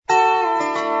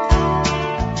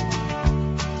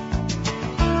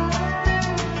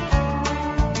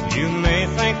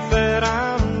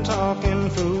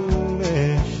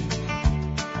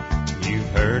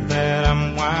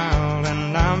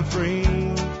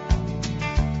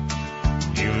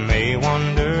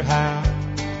wonder how,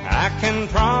 I can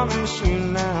promise you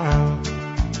now,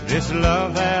 this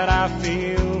love that I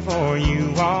feel for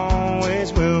you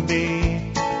always will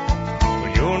be.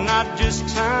 Well, you're not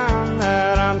just time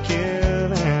that I'm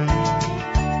killing,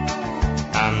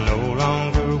 I'm no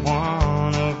longer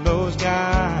one of those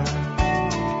guys.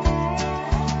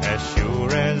 As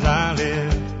sure as I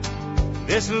live,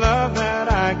 this love that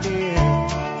I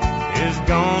give is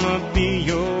gonna be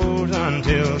yours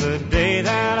until the day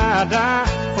that I die.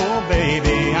 Oh,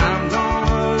 baby, I'm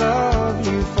gonna love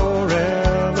you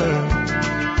forever,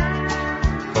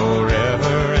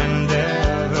 forever and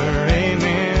ever,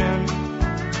 amen.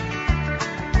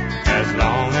 As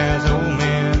long as old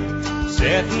men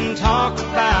sit and talk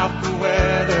about the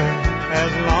weather,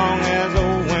 as long as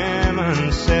old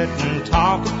women sit and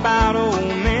talk about old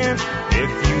men,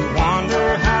 if you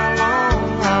wonder how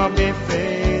long I'll be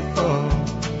faithful,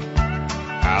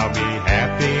 I'll be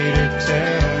happy to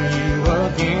tell you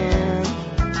again,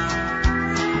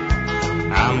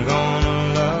 I'm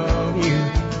gonna love you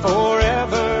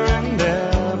forever and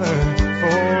ever,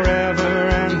 forever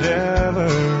and ever,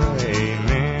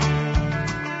 amen.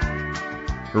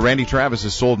 Randy Travis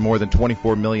has sold more than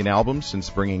 24 million albums since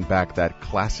bringing back that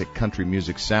classic country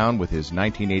music sound with his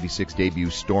 1986 debut,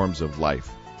 Storms of Life.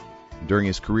 During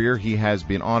his career, he has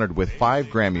been honored with 5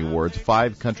 Grammy Awards,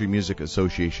 5 Country Music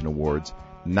Association Awards,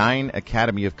 9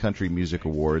 Academy of Country Music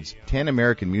Awards, 10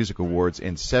 American Music Awards,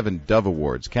 and 7 Dove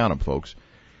Awards. Count them, folks.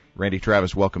 Randy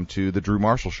Travis, welcome to the Drew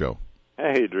Marshall Show.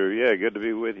 Hey, Drew. Yeah, good to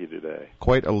be with you today.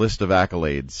 Quite a list of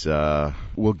accolades.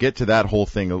 We'll get to that whole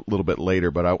thing a little bit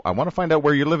later, but I want to find out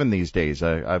where you're living these days.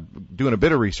 I'm doing a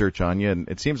bit of research on you, and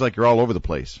it seems like you're all over the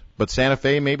place. But Santa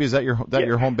Fe, maybe, is that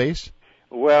your home base?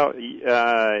 Well,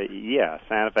 yeah,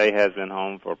 Santa Fe has been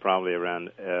home for probably around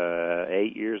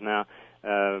 8 years now.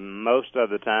 Most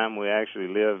of the time we actually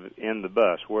live in the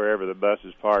bus. Wherever the bus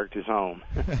is parked is home.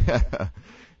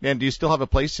 And do you still have a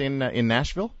place in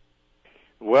Nashville?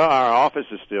 Well, our office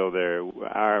is still there.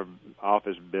 Our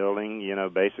office building,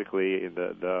 basically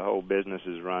the whole business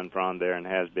is run from there and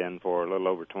has been for a little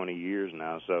over 20 years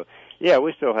now. So, yeah,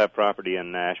 we still have property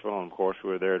in Nashville, and of course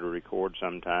we're there to record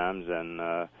sometimes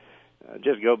and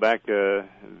just go back to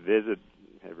visit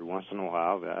every once in a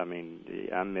while. I mean,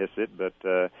 I miss it, but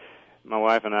my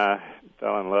wife and I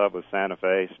fell in love with Santa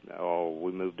Fe.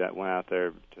 We went out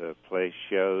there to play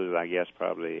shows, I guess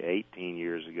probably 18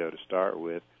 years ago to start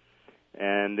with,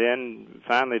 and then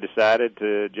finally decided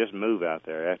to just move out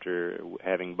there after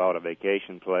having bought a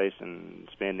vacation place and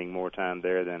spending more time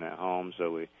there than at home. So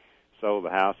we sold the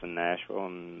house in Nashville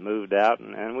and moved out,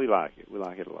 and we like it. We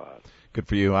like it a lot. Good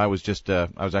for you. I was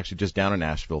actually just down in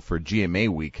Nashville for GMA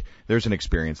week. There's an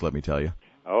experience, let me tell you.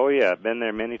 Oh, yeah, I've been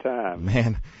there many times.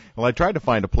 Man, well, I tried to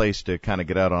find a place to kind of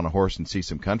get out on a horse and see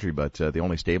some country, but the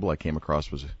only stable I came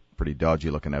across was a pretty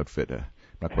dodgy-looking outfit.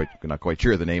 Not quite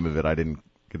sure the name of it. I didn't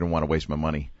want to waste my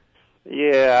money.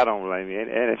 Yeah, I don't blame you.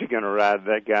 And if you're going to ride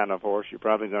that kind of horse, you're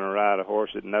probably going to ride a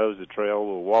horse that knows the trail,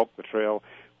 will walk the trail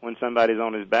when somebody's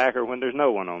on his back or when there's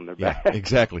no one on their back. Yeah,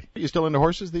 exactly. You still into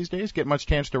horses these days? Get much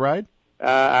chance to ride?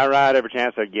 I ride every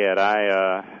chance I get.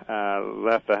 I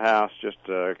left the house just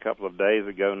a couple of days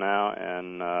ago now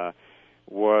and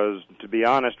was, to be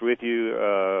honest with you,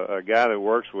 a guy that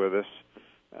works with us,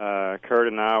 Kurt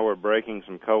and I were breaking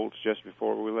some colts just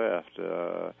before we left.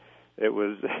 It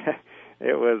was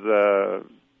it was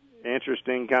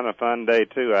interesting, kind of fun day,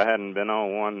 too. I hadn't been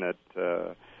on one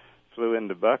that flew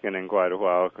into bucking in quite a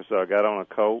while, so I got on a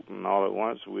colt, and all at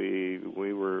once we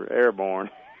were airborne.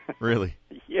 Really?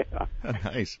 Yeah.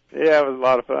 Nice. Yeah, it was a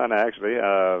lot of fun, actually.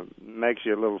 Makes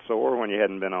you a little sore when you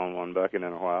hadn't been on one bucking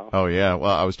in a while. Oh, yeah.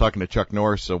 Well, I was talking to Chuck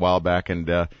Norris a while back,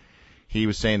 and he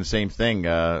was saying the same thing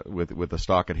with the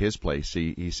stock at his place.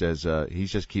 He says he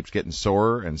just keeps getting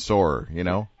sorer and sorer,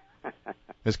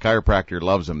 His chiropractor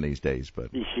loves him these days, but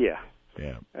yeah.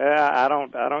 I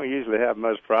don't usually have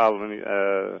much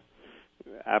problem.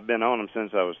 I've been on them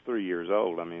since I was 3 years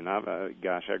old. I mean,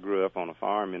 I grew up on a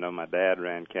farm. My dad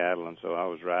ran cattle, and so I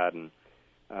was riding,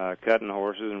 cutting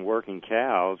horses and working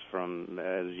cows from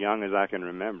as young as I can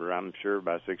remember. I'm sure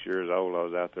by 6 years old I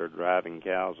was out there driving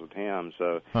cows with him.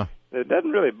 So It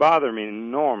doesn't really bother me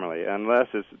normally, unless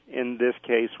it's in this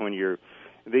case when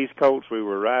these colts we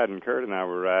were riding, Kurt and I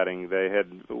were riding,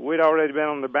 we'd already been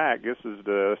on their back. This is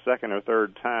the second or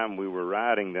third time we were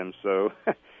riding them, so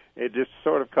it just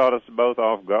sort of caught us both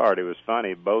off guard. It was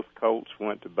funny. Both colts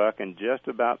went to bucking just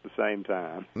about the same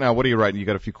time. Now, what are you riding? You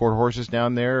got a few quarter horses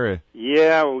down there?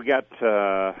 Yeah, we got,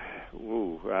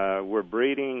 we're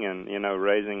breeding and,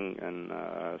 raising,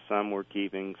 and some we're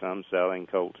keeping, some selling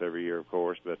colts every year, of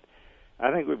course, but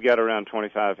I think we've got around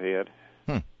 25 head.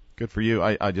 Good for you.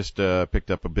 I just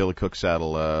picked up a Billy Cook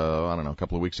saddle, I don't know, a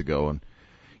couple of weeks ago, and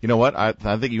you know what? I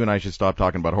think you and I should stop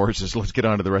talking about horses. Let's get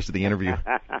on to the rest of the interview.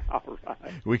 All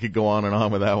right. We could go on and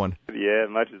on with that one. Yeah,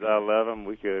 as much as I love them,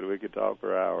 we could talk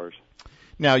for hours.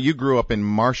 Now, you grew up in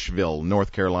Marshville,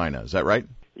 North Carolina. Is that right?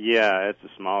 Yeah, it's a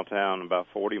small town about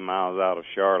 40 miles out of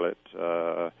Charlotte,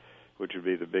 which would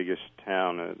be the biggest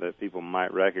town that people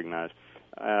might recognize.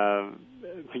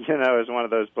 It's one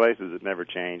of those places that never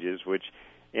changes, which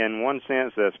in one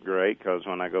sense that's great because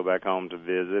when I go back home to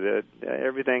visit it,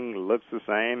 everything looks the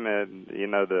same, and,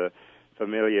 the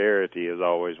familiarity is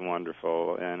always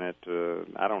wonderful. And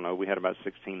I don't know, we had about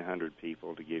 1,600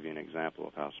 people, to give you an example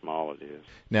of how small it is.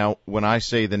 Now, when I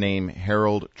say the name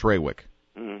Harold Trawick,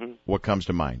 Mm-hmm. what comes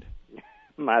to mind?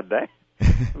 My dad,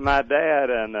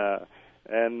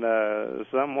 and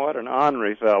somewhat an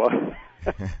ornery fellow.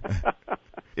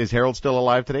 Is Harold still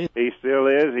alive today? He still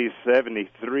is. He's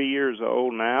 73 years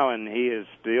old now, and he is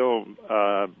still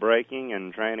breaking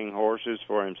and training horses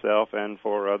for himself and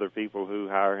for other people who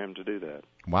hire him to do that.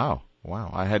 Wow.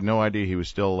 I had no idea he was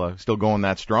still going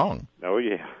that strong. Oh,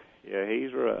 yeah. Yeah,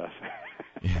 he's rough.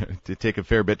 Yeah, to take a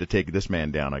fair bit to take this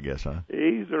man down, I guess, huh?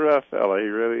 He's a rough fella. He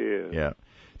really is. Yeah.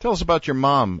 Tell us about your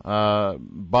mom,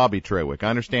 Bobby Trawick. I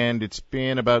understand it's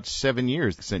been about 7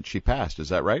 years since she passed. Is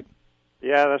that right?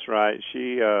 Yeah, that's right.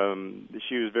 She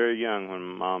was very young when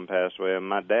Mom passed away. On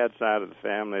my dad's side of the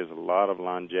family is a lot of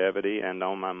longevity, and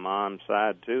on my mom's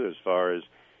side, too, as far as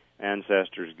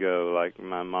ancestors go. Like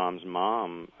my mom's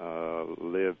mom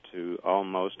lived to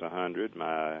almost 100.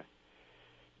 My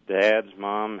dad's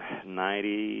mom,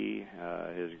 90.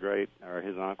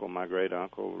 His uncle, my great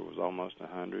uncle, was almost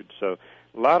 100. So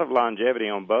a lot of longevity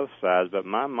on both sides. But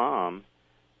my mom,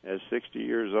 at 60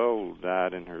 years old,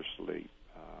 died in her sleep.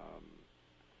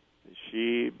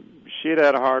 She'd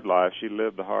had a hard life. She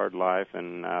lived a hard life,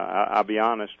 and I'll be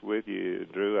honest with you,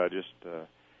 Drew. I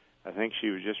think she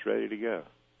was just ready to go.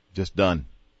 Just done.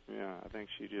 Yeah, I think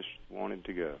she just wanted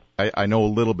to go. I know a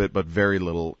little bit, but very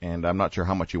little, and I'm not sure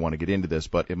how much you want to get into this,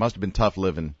 but it must have been tough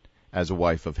living as a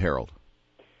wife of Harold.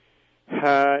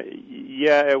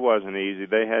 Yeah, it wasn't easy.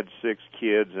 They had 6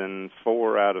 kids, and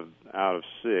 4 out of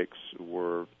 6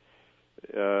 were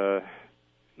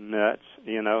nuts,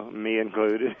 me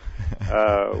included.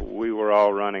 We were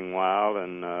all running wild,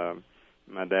 and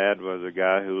my dad was a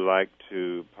guy who liked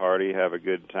to party, have a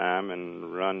good time,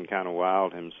 and run kind of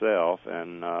wild himself.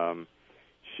 And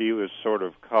she was sort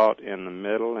of caught in the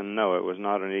middle, and no, it was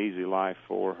not an easy life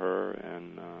for her.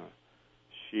 And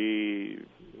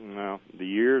the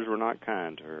years were not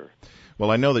kind to her.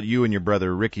 Well, I know that you and your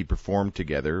brother Ricky performed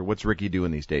together. What's Ricky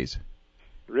doing these days?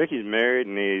 Ricky's married,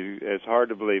 and it's hard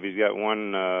to believe. He's got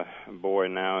one boy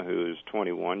now who is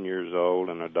 21 years old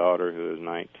and a daughter who is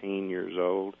 19 years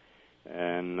old.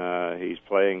 And he's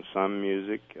playing some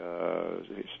music.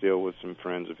 He's still with some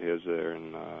friends of his there.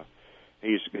 And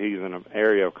he's in an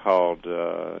area called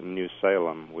New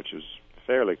Salem, which is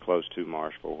fairly close to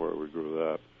Marshville, where we grew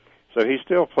up. So he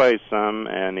still plays some,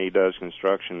 and he does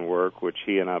construction work, which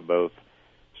he and I both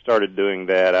started doing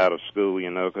that out of school,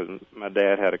 because my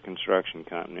dad had a construction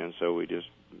company, and so we just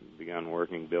began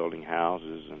working, building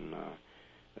houses, and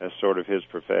that's sort of his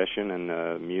profession,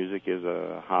 and music is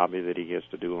a hobby that he gets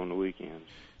to do on the weekends.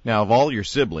 Now, of all your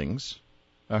siblings,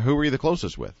 who were you the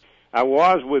closest with? I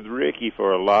was with Ricky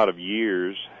for a lot of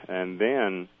years, and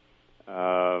then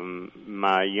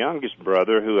my youngest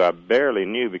brother, who I barely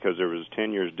knew because there was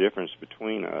 10 years difference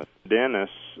between us,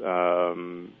 Dennis,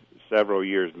 several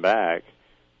years back,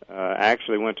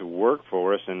 actually went to work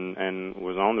for us and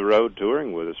was on the road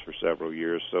touring with us for several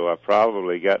years, so I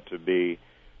probably got to be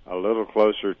a little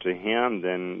closer to him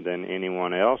than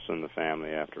anyone else in the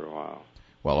family after a while.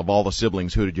 Well, of all the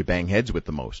siblings, who did you bang heads with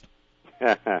the most?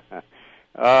 That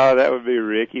would be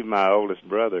Ricky, my oldest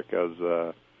brother,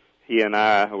 because he and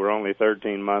I were only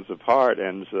 13 months apart,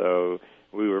 and so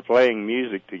we were playing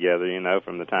music together,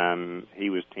 from the time he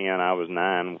was 10, I was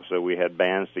 9, so we had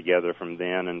bands together from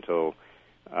then until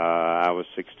I was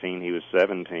 16, he was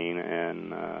 17,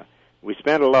 and we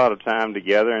spent a lot of time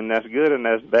together, and that's good and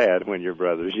that's bad when you're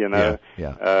brothers, Yeah.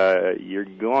 You're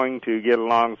going to get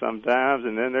along sometimes,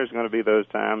 and then there's going to be those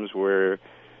times where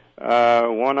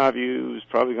one of you is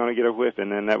probably going to get a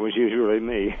whipping, and that was usually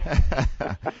me.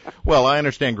 Well, I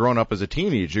understand growing up as a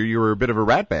teenager, you were a bit of a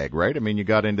rat bag, right? I mean, you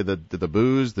got into the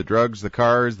booze, the drugs, the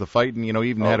cars, the fighting,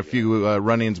 even had a few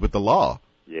run-ins with the law.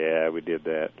 Yeah, we did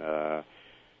that.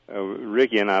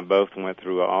 Ricky and I both went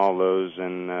through all those,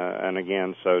 and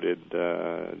again, so did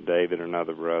David,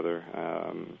 another brother.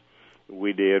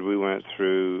 We did. We went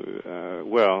through,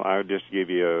 I'll just give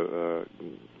you a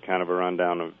kind of a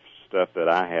rundown of stuff that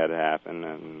I had happen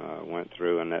and went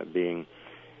through, and that being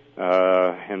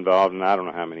involved in I don't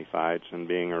know how many fights and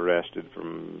being arrested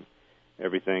from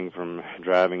everything from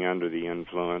driving under the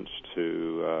influence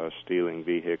to stealing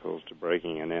vehicles to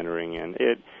breaking and entering. And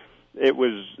it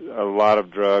was a lot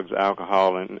of drugs,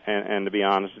 alcohol, and to be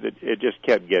honest, it just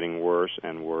kept getting worse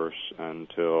and worse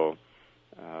until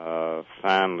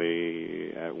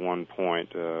finally, at one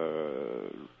point,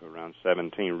 around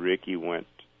 17, Ricky went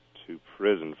to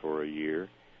prison for a year.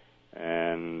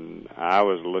 And I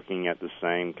was looking at the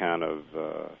same kind of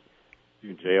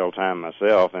jail time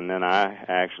myself, and then I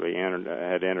actually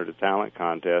had entered a talent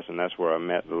contest, and that's where I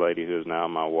met the lady who is now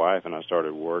my wife, and I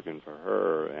started working for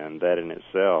her, and that in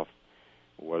itself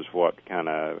was what kind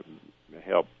of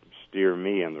helped steer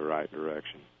me in the right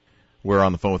direction. We're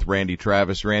on the phone with Randy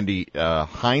Travis. Randy,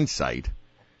 hindsight,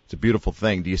 it's a beautiful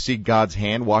thing. Do you see God's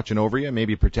hand watching over you,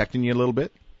 maybe protecting you a little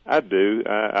bit? I do.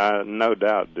 I no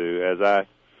doubt do. As I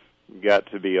got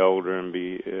to be older and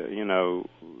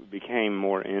became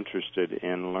more interested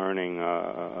in learning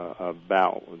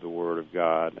about the Word of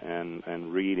God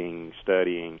and reading,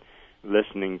 studying,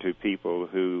 listening to people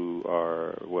who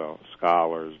are,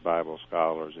 scholars, Bible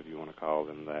scholars, if you want to call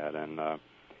them that. And,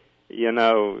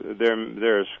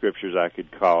 there are scriptures I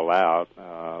could call out,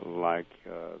 like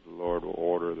the Lord will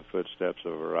order the footsteps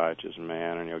of a righteous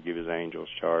man, and He'll give His angels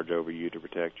charge over you to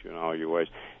protect you in all your ways.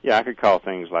 Yeah, I could call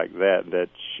things like that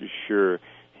sure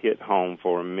hit home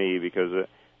for me, because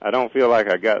I don't feel like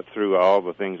I got through all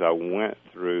the things I went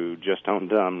through just on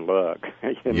dumb luck.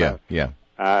 Yeah.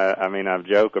 I mean, I've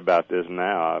joked about this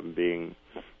now, being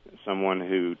someone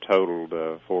who totaled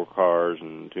 4 cars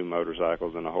and 2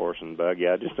 motorcycles and a horse and buggy.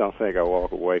 I just don't think I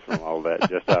walk away from all that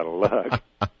just out of luck.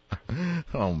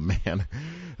 Oh, man.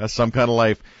 That's some kind of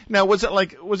life. Now, was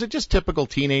it just typical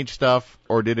teenage stuff,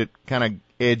 or did it kind of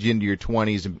edge into your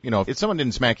 20s? And, if someone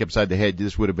didn't smack you upside the head,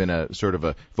 this would have been a sort of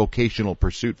a vocational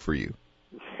pursuit for you.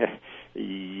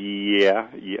 Yeah.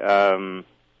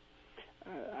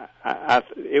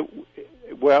 It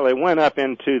went up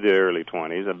into the early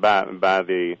 20s. By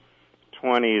the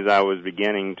 20s, I was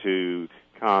beginning to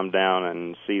calm down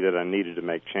and see that I needed to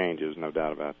make changes, no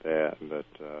doubt about that. But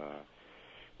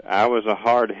I was a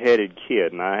hard-headed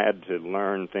kid, and I had to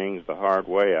learn things the hard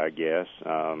way, I guess.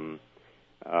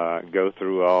 Go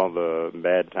through all the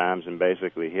bad times and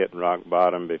basically hit rock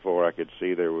bottom before I could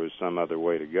see there was some other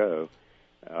way to go.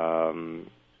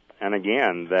 And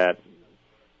again, that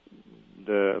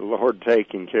the Lord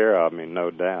taking care of me, no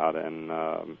doubt, and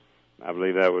I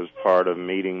believe that was part of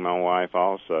meeting my wife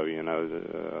also,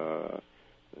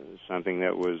 something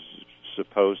that was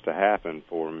supposed to happen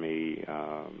for me,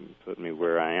 put me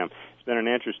where I am. It's been an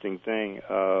interesting thing,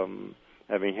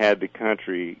 having had the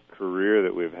country career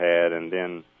that we've had, and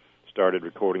then started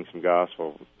recording some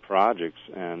gospel projects,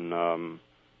 and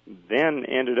then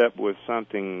ended up with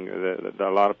something that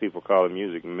a lot of people call a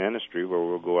music ministry, where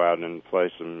we'll go out and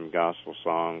play some gospel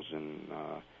songs and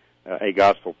a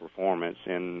gospel performance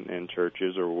in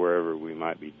churches or wherever we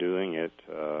might be doing it,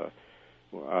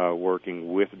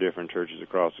 working with different churches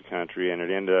across the country, and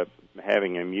it ended up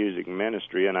having a music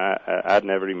ministry, and I'd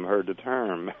never even heard the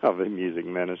term of a music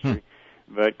ministry,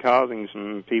 but causing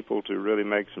some people to really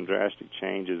make some drastic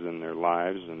changes in their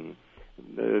lives, and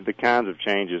the kinds of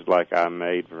changes like I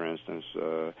made, for instance,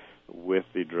 with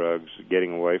the drugs,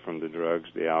 getting away from the drugs,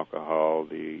 the alcohol,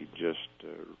 the just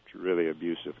really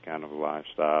abusive kind of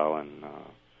lifestyle, and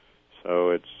so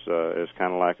it's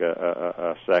kind of like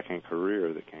a second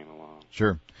career that came along.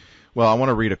 Sure. Well, I want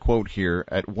to read a quote here.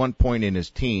 At one point in his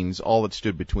teens, all that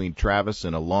stood between Travis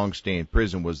and a long stay in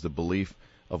prison was the belief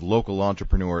of local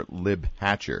entrepreneur Lib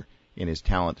Hatcher in his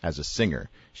talent as a singer.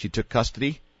 She took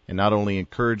custody and not only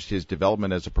encouraged his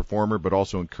development as a performer, but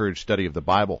also encouraged study of the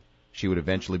Bible. She would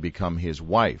eventually become his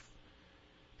wife.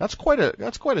 That's quite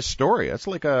a story. That's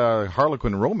like a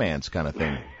Harlequin romance kind of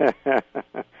thing.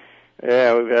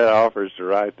 Yeah, we've had offers to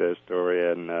write that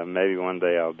story, and maybe one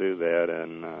day I'll do that.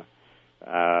 And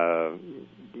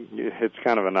it's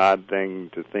kind of an odd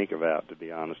thing to think about, to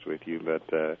be honest with you. But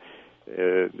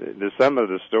some of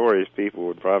the stories people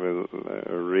would probably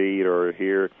read or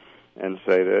hear and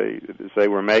say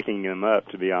we're making them up,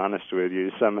 to be honest with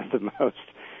you. Some of the most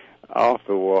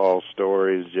off-the-wall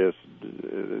stories, just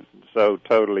so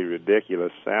totally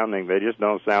ridiculous sounding. They just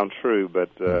don't sound true, but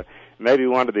maybe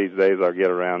one of these days I'll get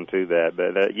around to that.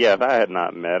 But, yeah, if I had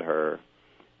not met her,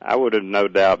 I would have no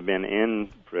doubt been in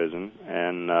prison.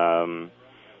 And,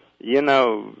 in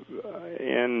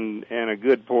a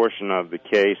good portion of the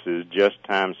cases, just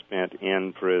time spent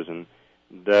in prison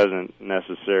doesn't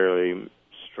necessarily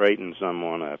straighten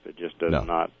someone up. It just does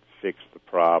not fix the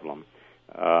problem.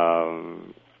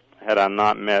 had I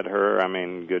not met her, I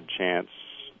mean, good chance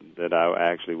that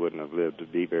I actually wouldn't have lived to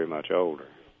be very much older.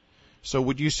 So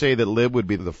would you say that Lib would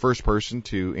be the first person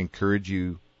to encourage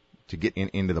you to get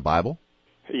into the Bible?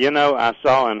 You know, I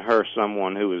saw in her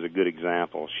someone who was a good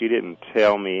example. She didn't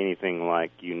tell me anything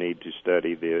like you need to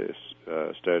study this,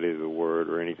 study the Word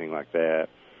or anything like that.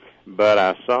 But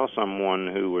I saw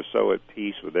someone who was so at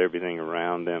peace with everything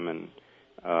around them and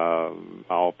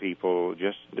all people.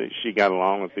 Just she got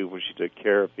along with people. She took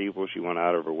care of people. She went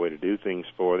out of her way to do things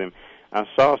for them. I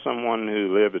saw someone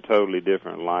who lived a totally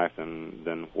different life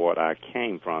than what I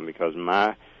came from, because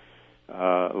my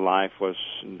life was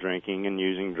drinking and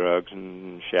using drugs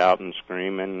and shouting,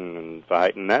 screaming, and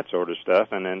fighting, that sort of stuff.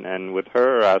 And with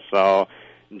her, I saw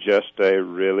just a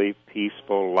really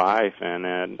peaceful life,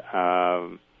 and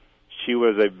she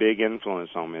was a big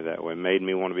influence on me that way. Made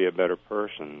me want to be a better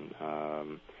person.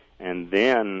 And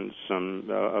then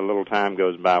a little time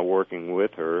goes by working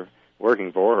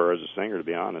for her as a singer, to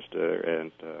be honest,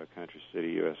 at Country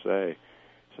City, USA.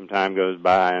 Some time goes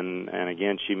by, and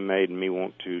again, she made me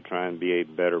want to try and be a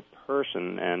better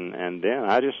person. And then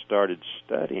I just started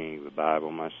studying the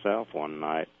Bible myself one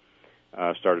night.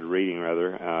 Started reading,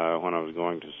 rather, when I was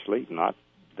going to sleep. Not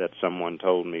that someone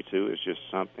told me to. It's just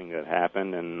something that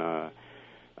happened, and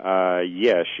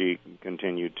she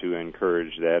continued to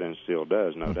encourage that and still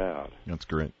does, no doubt. That's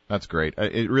great. That's great.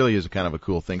 It really is kind of a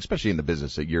cool thing, especially in the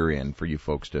business that you're in, for you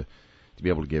folks to be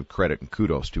able to give credit and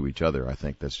kudos to each other. I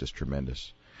think that's just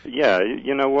tremendous. Yeah,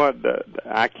 you know what?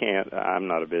 I'm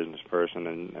not a business person,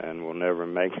 and will never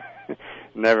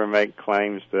make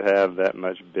claims to have that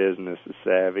much business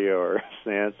savvy or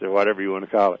sense or whatever you want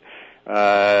to call it.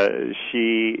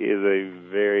 She is a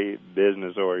very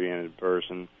business-oriented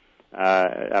person.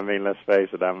 I mean, let's face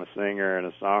it, I'm a singer and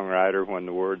a songwriter when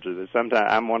the words are there. Sometimes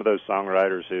I'm one of those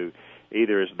songwriters who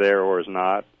either is there or is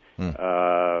not.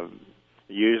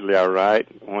 Usually I write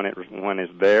when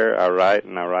it's there. I write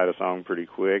a song pretty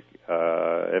quick.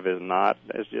 If it's not,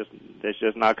 it's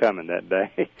just not coming that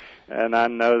day. And I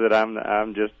know that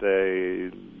I'm just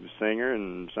a singer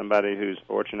and somebody who's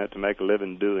fortunate to make a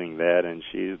living doing that. And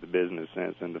she's the business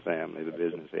sense in the family, the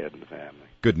business head in the family.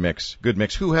 Good mix. Good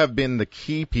mix. Who have been the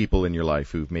key people in your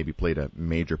life who've maybe played a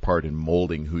major part in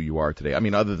molding who you are today? I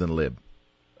mean, other than Lib.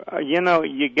 You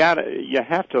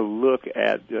have to look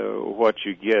at what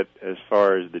you get as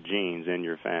far as the genes in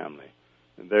your family.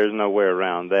 There's no way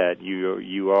around that.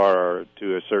 You are,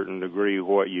 to a certain degree,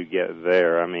 what you get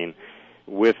there. I mean,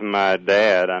 with my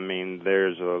dad, I mean,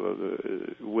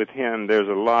 with him, there's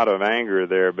a lot of anger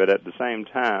there, but at the same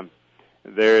time,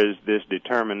 there is this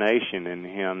determination in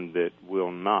him that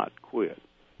will not quit.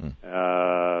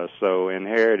 So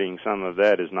inheriting some of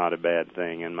that is not a bad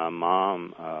thing. And my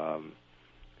mom,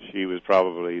 she was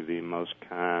probably the most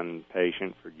kind,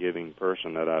 patient, forgiving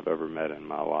person that I've ever met in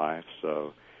my life.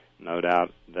 So no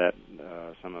doubt that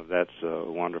some of that's a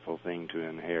wonderful thing to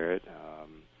inherit.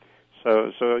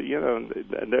 So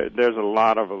there's a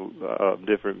lot of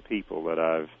different people that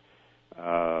I've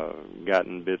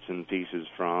gotten bits and pieces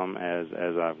from as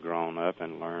I've grown up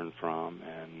and learned from.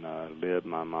 And Lib,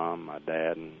 my mom, my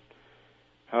dad, and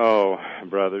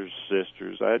brothers,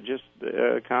 sisters. Just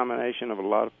a combination of a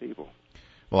lot of people.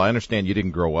 Well, I understand you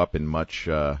didn't grow up in much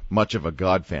of a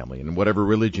God family, and whatever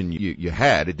religion you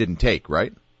had, it didn't take,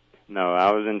 right? No,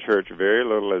 I was in church very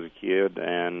little as a kid,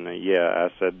 and I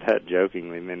said that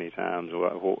jokingly many times.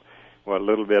 What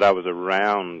little bit I was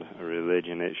around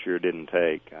religion, it sure didn't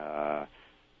take.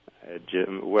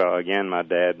 Again, my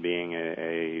dad being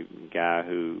a guy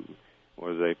who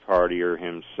was a partier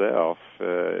himself,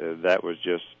 that was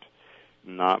just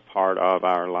not part of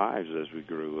our lives as we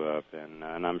grew up, and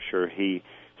I'm sure he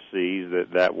sees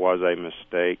that was a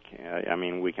mistake. I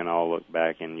mean, we can all look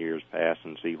back in years past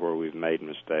and see where we've made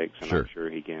mistakes, and sure. I'm sure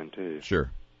he can too.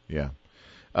 Sure, yeah.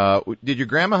 Did your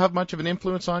grandma have much of an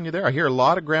influence on you there? I hear a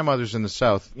lot of grandmothers in the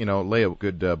South, lay a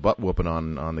good butt whooping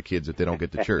on the kids if they don't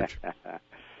get to church.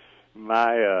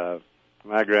 My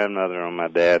grandmother on my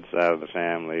dad's side of the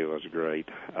family was great.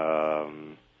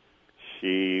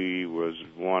 She was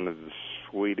one of the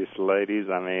sweetest ladies.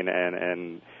 I mean,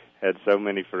 and had so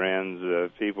many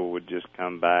friends. People would just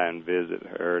come by and visit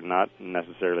her, not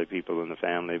necessarily people in the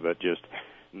family, but just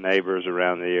neighbors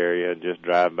around the area, just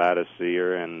drive by to see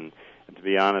her. And to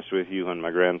be honest with you, when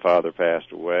my grandfather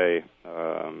passed away,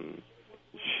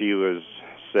 she was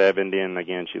 70, and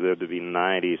again, she lived to be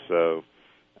 90, so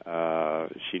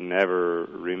she never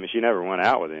went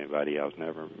out with anybody else,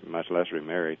 never, much less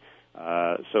remarried.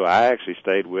 So I actually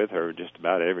stayed with her just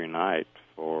about every night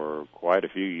for quite a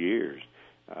few years.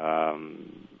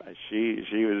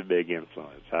 she was a big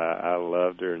influence. I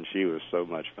loved her, and she was so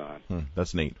much fun.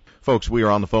 That's neat. Folks, we are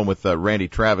on the phone with Randy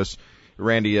Travis.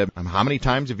 Randy, how many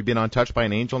times have you been on Touched by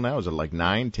an Angel now? Is it like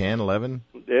 9, 10, 11?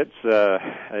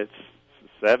 It's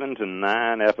 7 to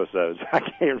 9 episodes. I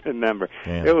can't remember.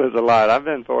 Yeah. It was a lot. I've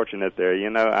been fortunate there. You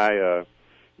know,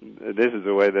 this is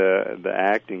the way the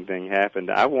acting thing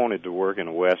happened. I wanted to work in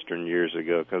a Western years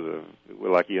ago because of,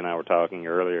 like you and I were talking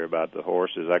earlier about the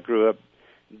horses. I grew up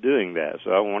doing that,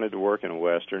 so I wanted to work in a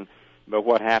Western. But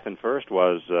what happened first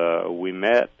was we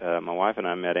met, my wife and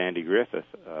I met Andy Griffith,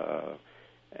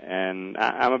 and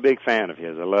I'm a big fan of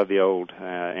his. I love the old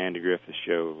Andy Griffith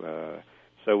show.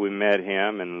 So we met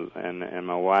him, and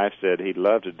my wife said he'd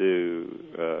love to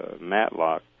do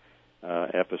Matlock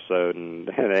episode, and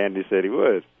Andy said he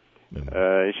would.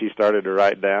 She started to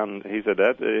write down. He said,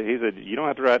 you don't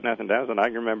have to write nothing down. I said, I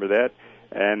can remember that.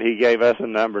 And he gave us a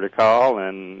number to call,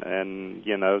 and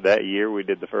you know, that year we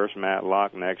did the first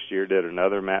Matlock. Next year did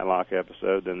another Matlock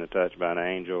episode, then the Touched by an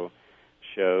Angel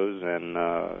shows, and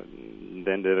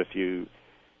then did a few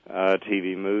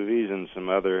TV movies and some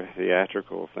other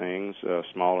theatrical things,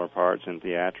 smaller parts in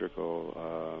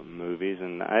theatrical movies,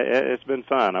 and it's been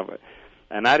fun.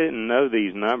 And I didn't know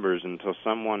these numbers until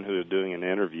someone who was doing an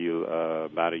interview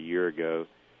about a year ago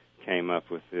came up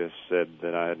with this, said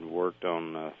that I had worked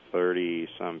on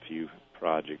 30-some few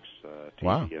projects,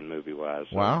 TV and movie-wise.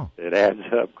 So wow. It adds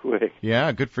up quick.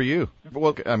 Yeah, good for you.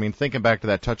 Well, I mean, thinking back to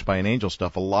that Touched by an Angel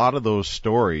stuff, a lot of those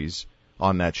stories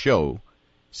on that show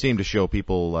seem to show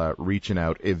people reaching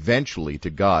out eventually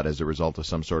to God as a result of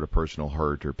some sort of personal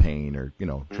hurt or pain or, you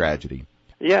know, tragedy.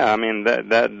 Yeah, I mean,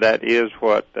 that is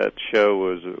what that show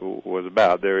was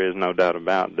about. There is no doubt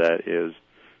about that. Is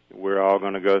we're all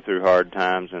going to go through hard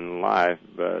times in life,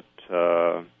 but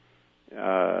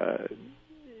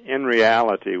in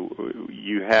reality,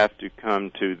 you have to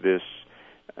come to this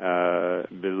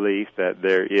belief that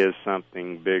there is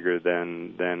something bigger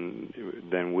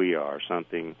than we are,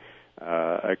 something,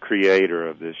 a creator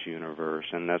of this universe,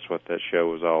 and that's what that show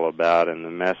was all about. And the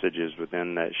messages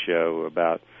within that show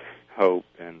about hope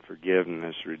and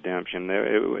forgiveness, redemption,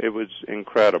 it was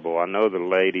incredible. I know the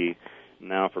lady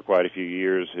now for quite a few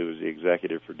years who was the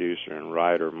executive producer and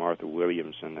writer, Martha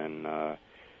Williamson, and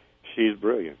she's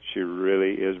brilliant. She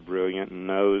really is brilliant,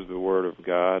 knows the Word of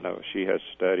God. She has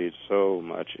studied so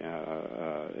much,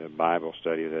 Bible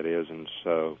study that is, and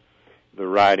so the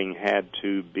writing had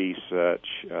to be such.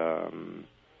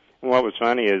 What was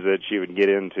funny is that she would get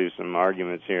into some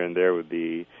arguments here and there with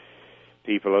the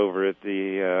people over at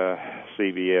the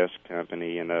CBS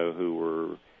company, you know, who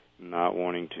were not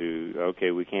wanting to, okay,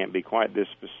 we can't be quite this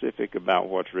specific about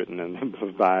what's written in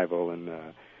the Bible, and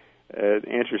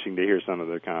interesting to hear some of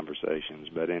their conversations.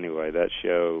 But anyway, that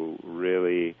show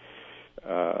really,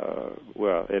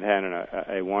 it had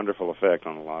a wonderful effect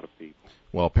on a lot of people.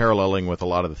 Well, paralleling with a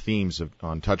lot of the themes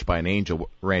on Touched by an Angel,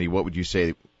 Randy, what would you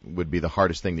say would be the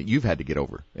hardest thing that you've had to get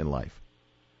over in life?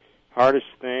 Hardest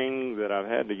thing that I've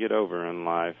had to get over in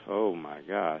life, oh my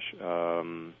gosh.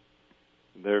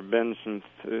 There have been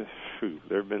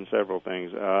several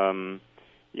things.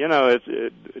 You know, it's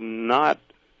not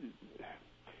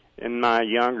in my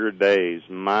younger days.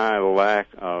 My lack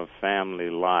of family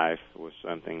life was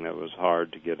something that was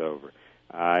hard to get over.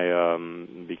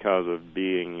 Because of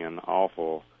being an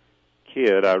awful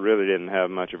kid, I really didn't have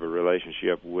much of a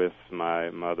relationship with my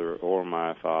mother or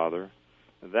my father.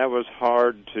 That was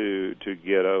hard to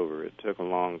get over. It took a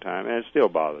long time, and it still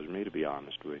bothers me, to be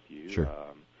honest with you. Sure.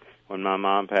 When my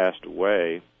mom passed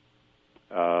away,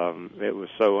 it was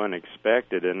so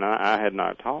unexpected, and I had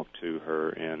not talked to her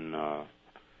in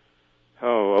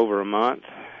over a month,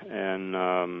 and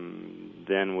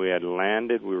then we had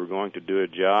landed. We were going to do a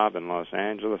job in Los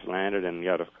Angeles, landed, and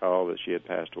got a call that she had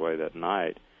passed away that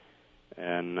night.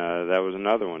 And that was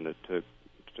another one that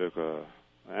took a...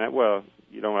 Well,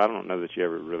 you know, I don't know that you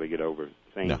ever really get over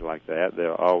things like that.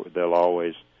 They'll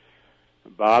always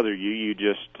bother you. You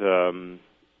just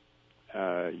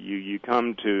you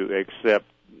come to accept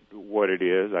what it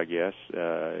is, I guess,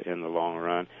 in the long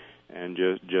run, and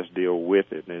just deal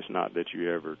with it. And it's not that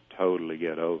you ever totally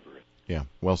get over it. Yeah,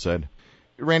 well said.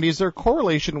 Randy, is there a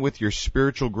correlation with your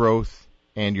spiritual growth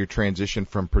and your transition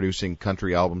from producing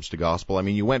country albums to gospel? I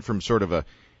mean, you went from sort of a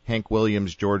Hank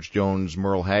Williams, George Jones,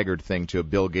 Merle Haggard thing to a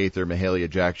Bill Gaither, Mahalia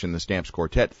Jackson, the Stamps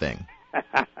Quartet thing.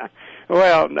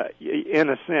 Well, in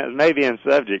a sense, maybe in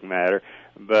subject matter,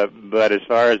 but as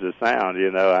far as the sound, you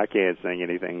know, I can't sing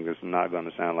anything that's not going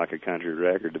to sound like a country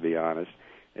record, to be honest.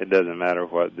 It doesn't matter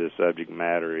what the subject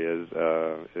matter is,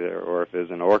 or if there's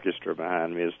an orchestra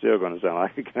behind me, it's still going to sound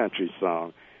like a country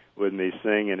song with me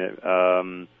singing it.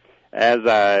 as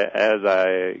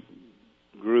I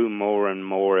grew more and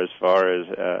more as far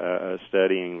as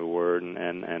studying the Word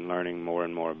and learning more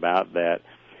and more about that,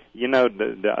 you know,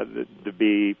 to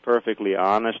be perfectly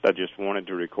honest, I just wanted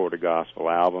to record a gospel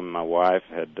album. My wife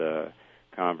had a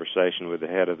conversation with the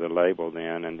head of the label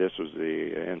then, and this was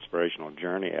the Inspirational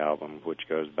Journey album, which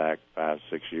goes back 5-6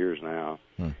 years now.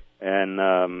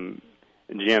 And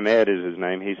Jim Ed is his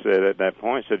name. He said at that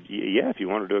point, yeah, if you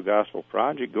want to do a gospel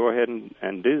project, go ahead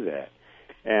and do that.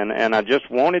 And I just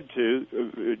wanted to,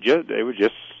 it was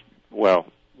just, well,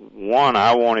 one,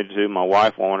 I wanted to, my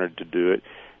wife wanted to do it,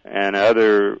 and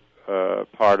other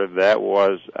part of that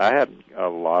was I had a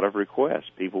lot of requests,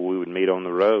 people we would meet on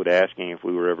the road asking if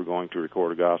we were ever going to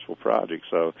record a gospel project.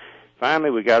 So finally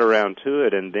we got around to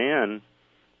it, and then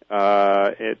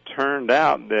it turned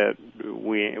out that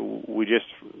we just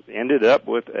ended up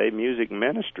with a music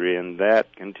ministry, and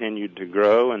that continued to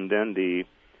grow, and then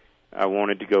I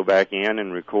wanted to go back in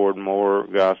and record more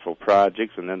gospel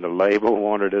projects, and then the label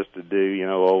wanted us to do, you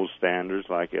know, old standards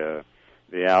like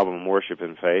the album Worship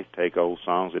and Faith, take old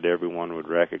songs that everyone would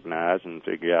recognize and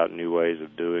figure out new ways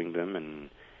of doing them, and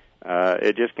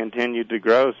it just continued to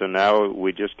grow. So now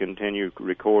we just continue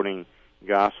recording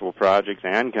gospel projects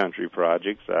and country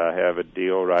projects. I have a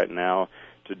deal right now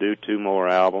to do 2 more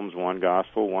albums, 1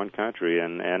 gospel, 1 country,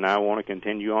 and I want to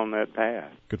continue on that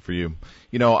path. Good for you.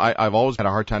 You know, I've always had a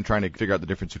hard time trying to figure out the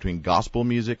difference between gospel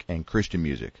music and Christian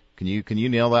music. Can you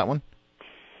nail that one?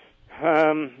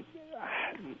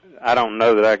 I don't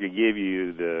know that I could give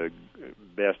you the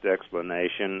best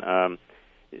explanation.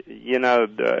 You know,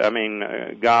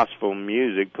 gospel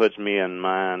music puts me in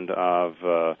mind of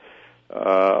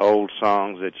old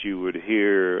songs that you would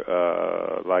hear,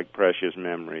 like Precious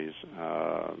Memories,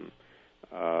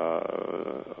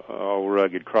 Old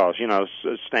Rugged Cross, you know,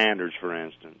 standards, for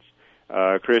instance.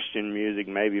 Christian music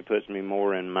maybe puts me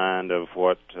more in mind of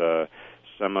what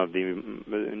some of the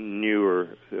newer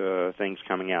things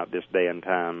coming out this day and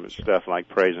time, sure. Stuff like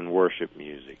praise and worship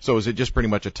music. So is it just pretty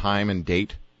much a time and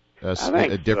date I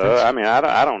think difference? So. I mean,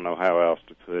 I don't know how else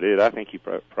to put it. I think you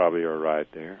probably are right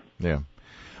there. Yeah.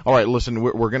 All right, listen,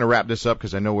 we're going to wrap this up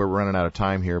because I know we're running out of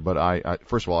time here. But I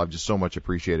first of all, I've just so much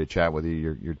appreciated chatting with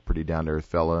you. You're a pretty down to earth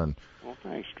fella, and well,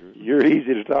 thanks, Drew. You're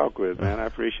easy to talk with, man. I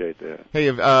appreciate that. Hey,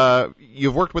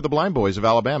 you've worked with the Blind Boys of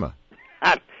Alabama.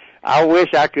 I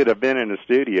wish I could have been in the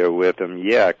studio with them.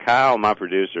 Yeah, Kyle, my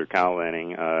producer, Kyle Lenning,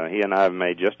 he and I have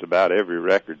made just about every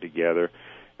record together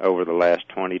over the last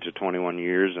 20 to 21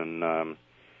 years, and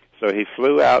so he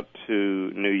flew out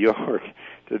to New York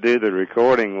to do the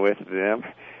recording with them.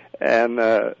 And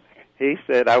he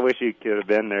said, I wish he could have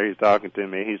been there. He's talking to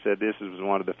me. He said this was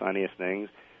one of the funniest things.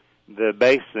 The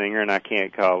bass singer, and I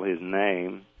can't call his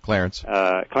name. Clarence.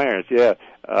 Clarence, yeah.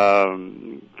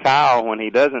 Kyle, when he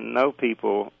doesn't know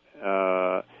people,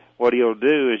 what he'll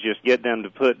do is just get them to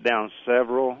put down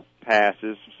several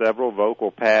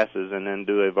vocal passes, and then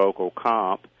do a vocal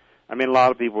comp. I mean, a lot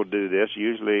of people do this.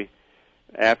 Usually,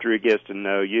 after he gets to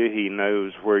know you, he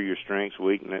knows where your strengths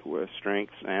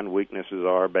and weaknesses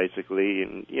are, basically,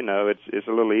 and you know it's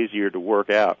a little easier to work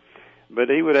out. But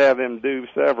he would have them do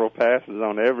several passes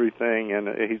on everything, and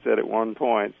he said at one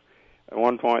point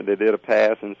they did a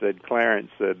pass and said,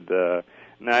 Clarence said, "No,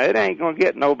 it ain't gonna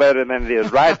get no better than it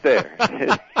is right there."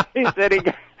 He said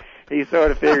he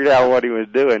sort of figured out what he was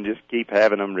doing, just keep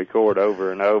having them record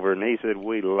over and over. And he said,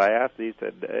 we laughed. He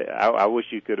said, I wish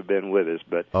you could have been with us.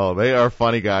 But oh, they are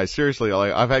funny guys. Seriously,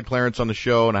 I've had Clarence on the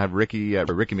show, and I have Ricky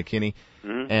McKinney,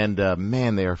 and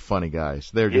man, they are funny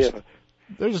guys. They're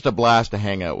just a blast to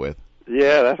hang out with.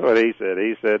 Yeah, that's what he said.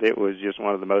 He said it was just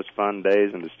one of the most fun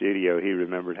days in the studio he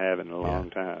remembered having in a long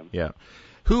time. Yeah.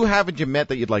 Who haven't you met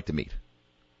that you'd like to meet?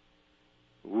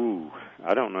 Ooh,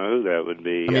 I don't know who that would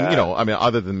be. I mean,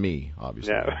 other than me,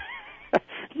 obviously. Yeah.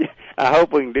 I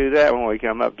hope we can do that when we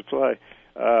come up to play.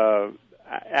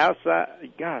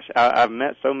 Outside, gosh, I've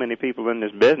met so many people in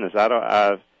this business.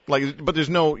 But there's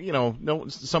no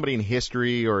somebody in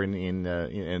history or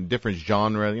in different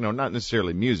genre. Not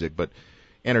necessarily music, but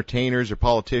entertainers or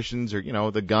politicians or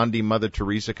the Gandhi, Mother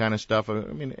Teresa kind of stuff. I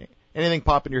mean, anything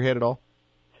pop in your head at all?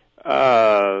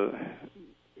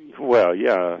 Well,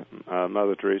 yeah,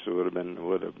 Mother Teresa would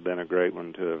have been a great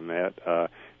one to have met.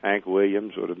 Hank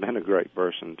Williams would have been a great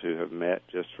person to have met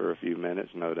just for a few minutes,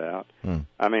 no doubt.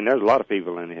 I mean, there's a lot of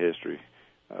people in history.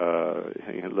 You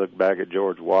can look back at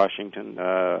George Washington,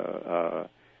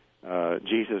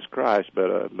 Jesus Christ,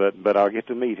 but I'll get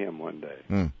to meet him one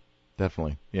day.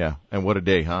 Definitely, yeah. And what a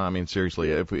day, huh? I mean,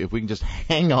 seriously, if we can just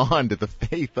hang on to the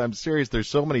faith, I'm serious. There's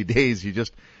so many days you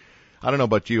just. I don't know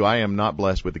about you. I am not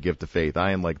blessed with the gift of faith.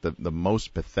 I am like the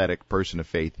most pathetic person of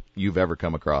faith you've ever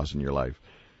come across in your life.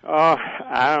 Oh,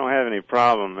 I don't have any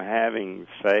problem having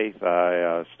faith.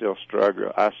 I still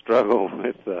struggle. I struggle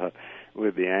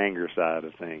with the anger side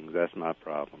of things. That's my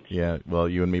problem. Yeah, well,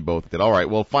 you and me both did. All right,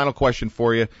 well, final question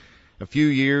for you. A few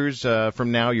years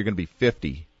from now, you're going to be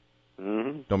 50.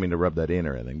 Mm-hmm. Don't mean to rub that in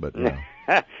or anything, but, you know.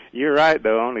 You're right,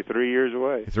 though. Only 3 years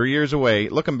away. 3 years away.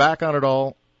 Looking back on it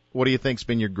all, what do you think's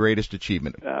been your greatest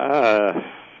achievement?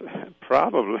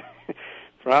 Probably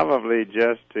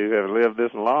just to have lived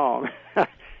this long.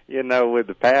 You know, with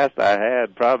the past I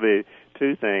had, probably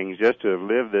two things, just to have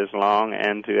lived this long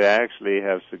and to actually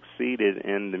have succeeded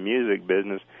in the music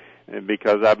business,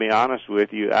 because I'll be honest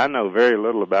with you, I know very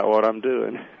little about what I'm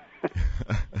doing.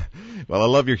 Well, I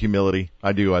love your humility.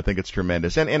 I do. I think it's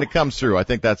tremendous. And it comes through. I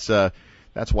think that's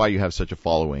why you have such a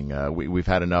following. We've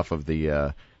had enough of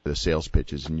the sales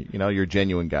pitches, and you know, you're a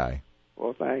genuine guy.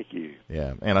 Well, thank you.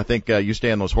 Yeah, and I think you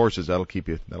stay on those horses. That'll keep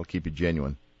you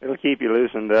genuine. It'll keep you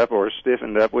loosened up or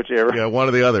stiffened up, whichever. Yeah, one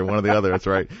or the other. That's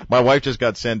right. My wife just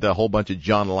got sent a whole bunch of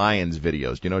John Lyons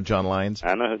videos. Do you know John Lyons?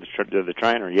 I know the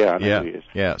trainer. Yeah, I know who he is.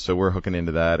 Yeah, so we're hooking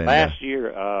into that. And, last year,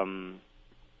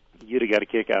 you'd have got a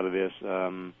kick out of this.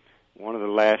 One of the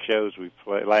last shows we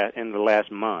played, in the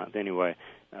last month anyway,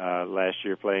 last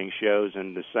year playing shows,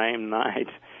 and the same night,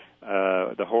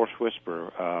 the Horse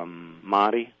Whisperer,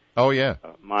 Monty. Oh, yeah.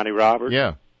 Monty Roberts.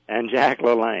 Yeah. And Jack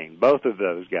LaLanne, both of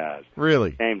those guys.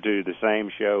 Really? Came to the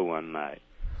same show one night.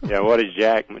 Yeah, what is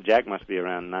Jack? Jack must be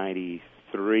around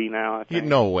 93 now, I think.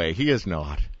 No way. He is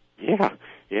not. Yeah,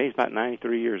 he's about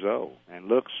 93 years old and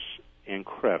looks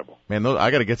incredible. Man, I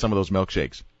got to get some of those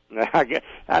milkshakes.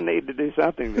 I need to do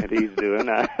something that he's doing.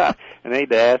 I need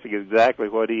to ask him exactly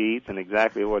what he eats and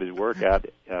exactly what his workout.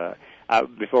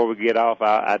 Before we get off,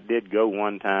 I did go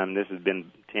one time. This has been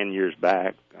 10 years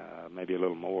back, maybe a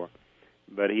little more.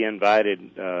 But he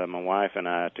invited my wife and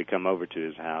I to come over to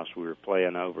his house. We were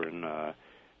playing over in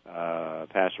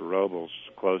Paso Robles,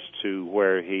 close to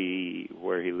where he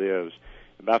lives,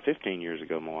 about 15 years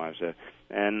ago, my wife said.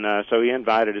 And so he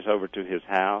invited us over to his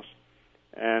house.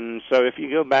 And so if you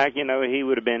go back, you know, he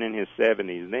would have been in his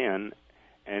 70s then,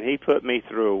 and he put me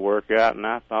through a workout, and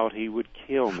I thought he would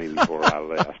kill me before I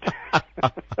left.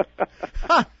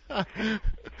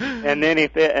 And then he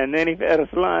fed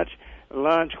us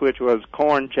lunch, which was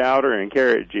corn chowder and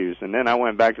carrot juice, and then I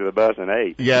went back to the bus and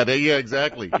ate. Yeah,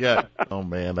 exactly. Yeah. Oh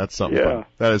man, that's something. Yeah. Funny.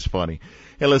 That is funny.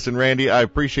 Hey, listen, Randy, I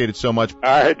appreciate it so much. All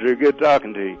right, Drew. Good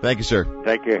talking to you. Thank you, sir.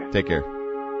 Take care. Take care.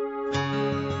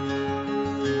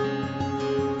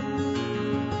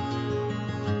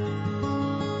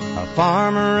 A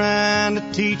farmer and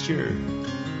a teacher,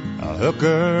 a hooker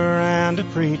and a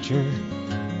preacher,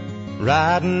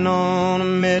 riding on a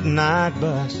midnight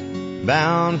bus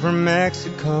bound for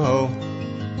Mexico.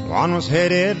 One was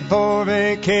headed for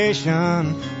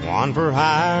vacation, one for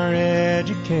higher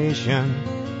education,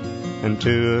 and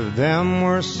two of them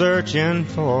were searching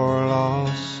for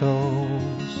lost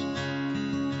souls.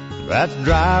 That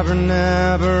driver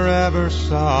never ever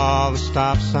saw the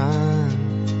stop sign,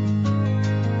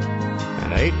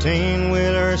 and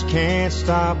 18-wheelers can't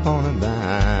stop on a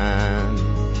dime.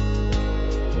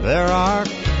 There are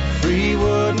 3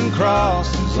 wooden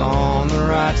crosses on the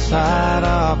right side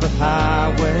of the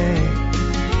highway.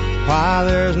 Why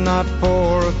there's not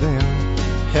 4 of them,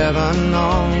 heaven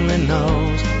only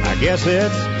knows. I guess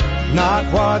it's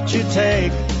not what you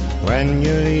take when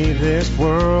you leave this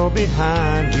world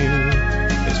behind you.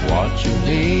 It's what you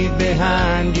leave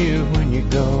behind you when you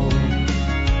go.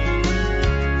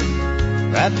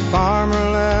 That farmer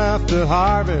left to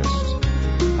harvest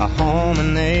a home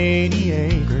and 80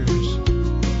 acres,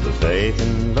 the faith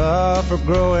and love for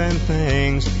growing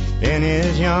things in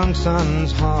his young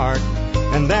son's heart.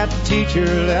 And that teacher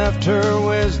left her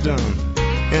wisdom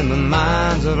in the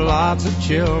minds of lots of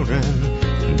children,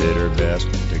 and did her best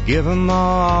to give them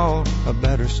all a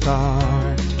better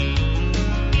start.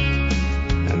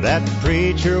 And that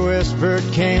preacher whispered,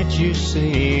 "Can't you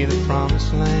see the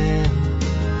promised land?"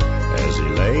 as he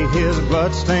laid his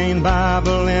bloodstained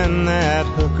Bible in that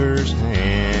hooker's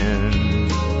hand.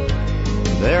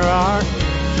 There are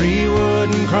 3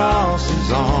 wooden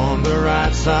crosses on the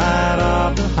right side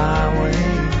of the highway.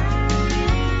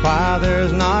 Why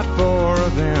there's not 4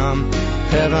 of them,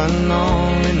 heaven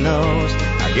only knows.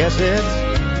 I guess it's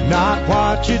not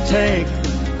what you take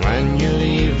when you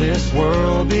leave this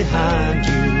world behind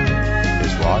you.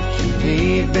 It's what you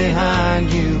leave behind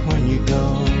you when you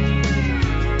go.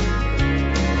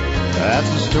 That's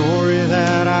the story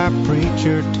that our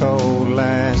preacher told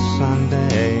last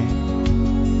Sunday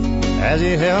as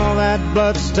he held that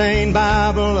blood-stained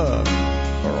Bible up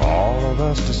for all of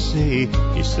us to see.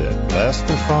 He said, bless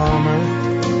the farmer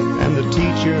and the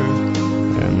teacher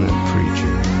and the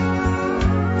preacher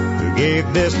who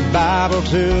gave this Bible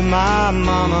to my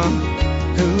mama,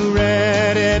 who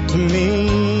read it to me.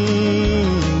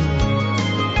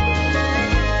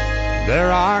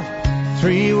 There are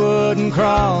 3 wooden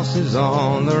crosses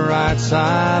on the right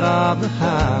side of the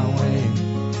highway.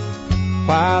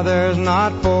 Why there's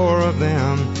not 4 of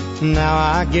them, now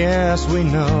I guess we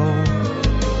know.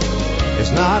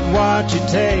 It's not what you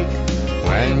take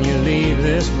when you leave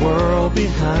this world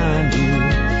behind you.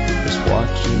 It's what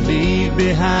you leave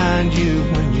behind you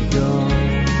when you go.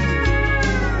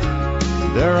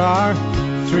 There are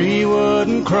 3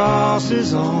 wooden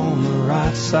crosses on the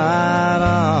right side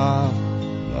of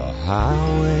the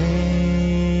highway.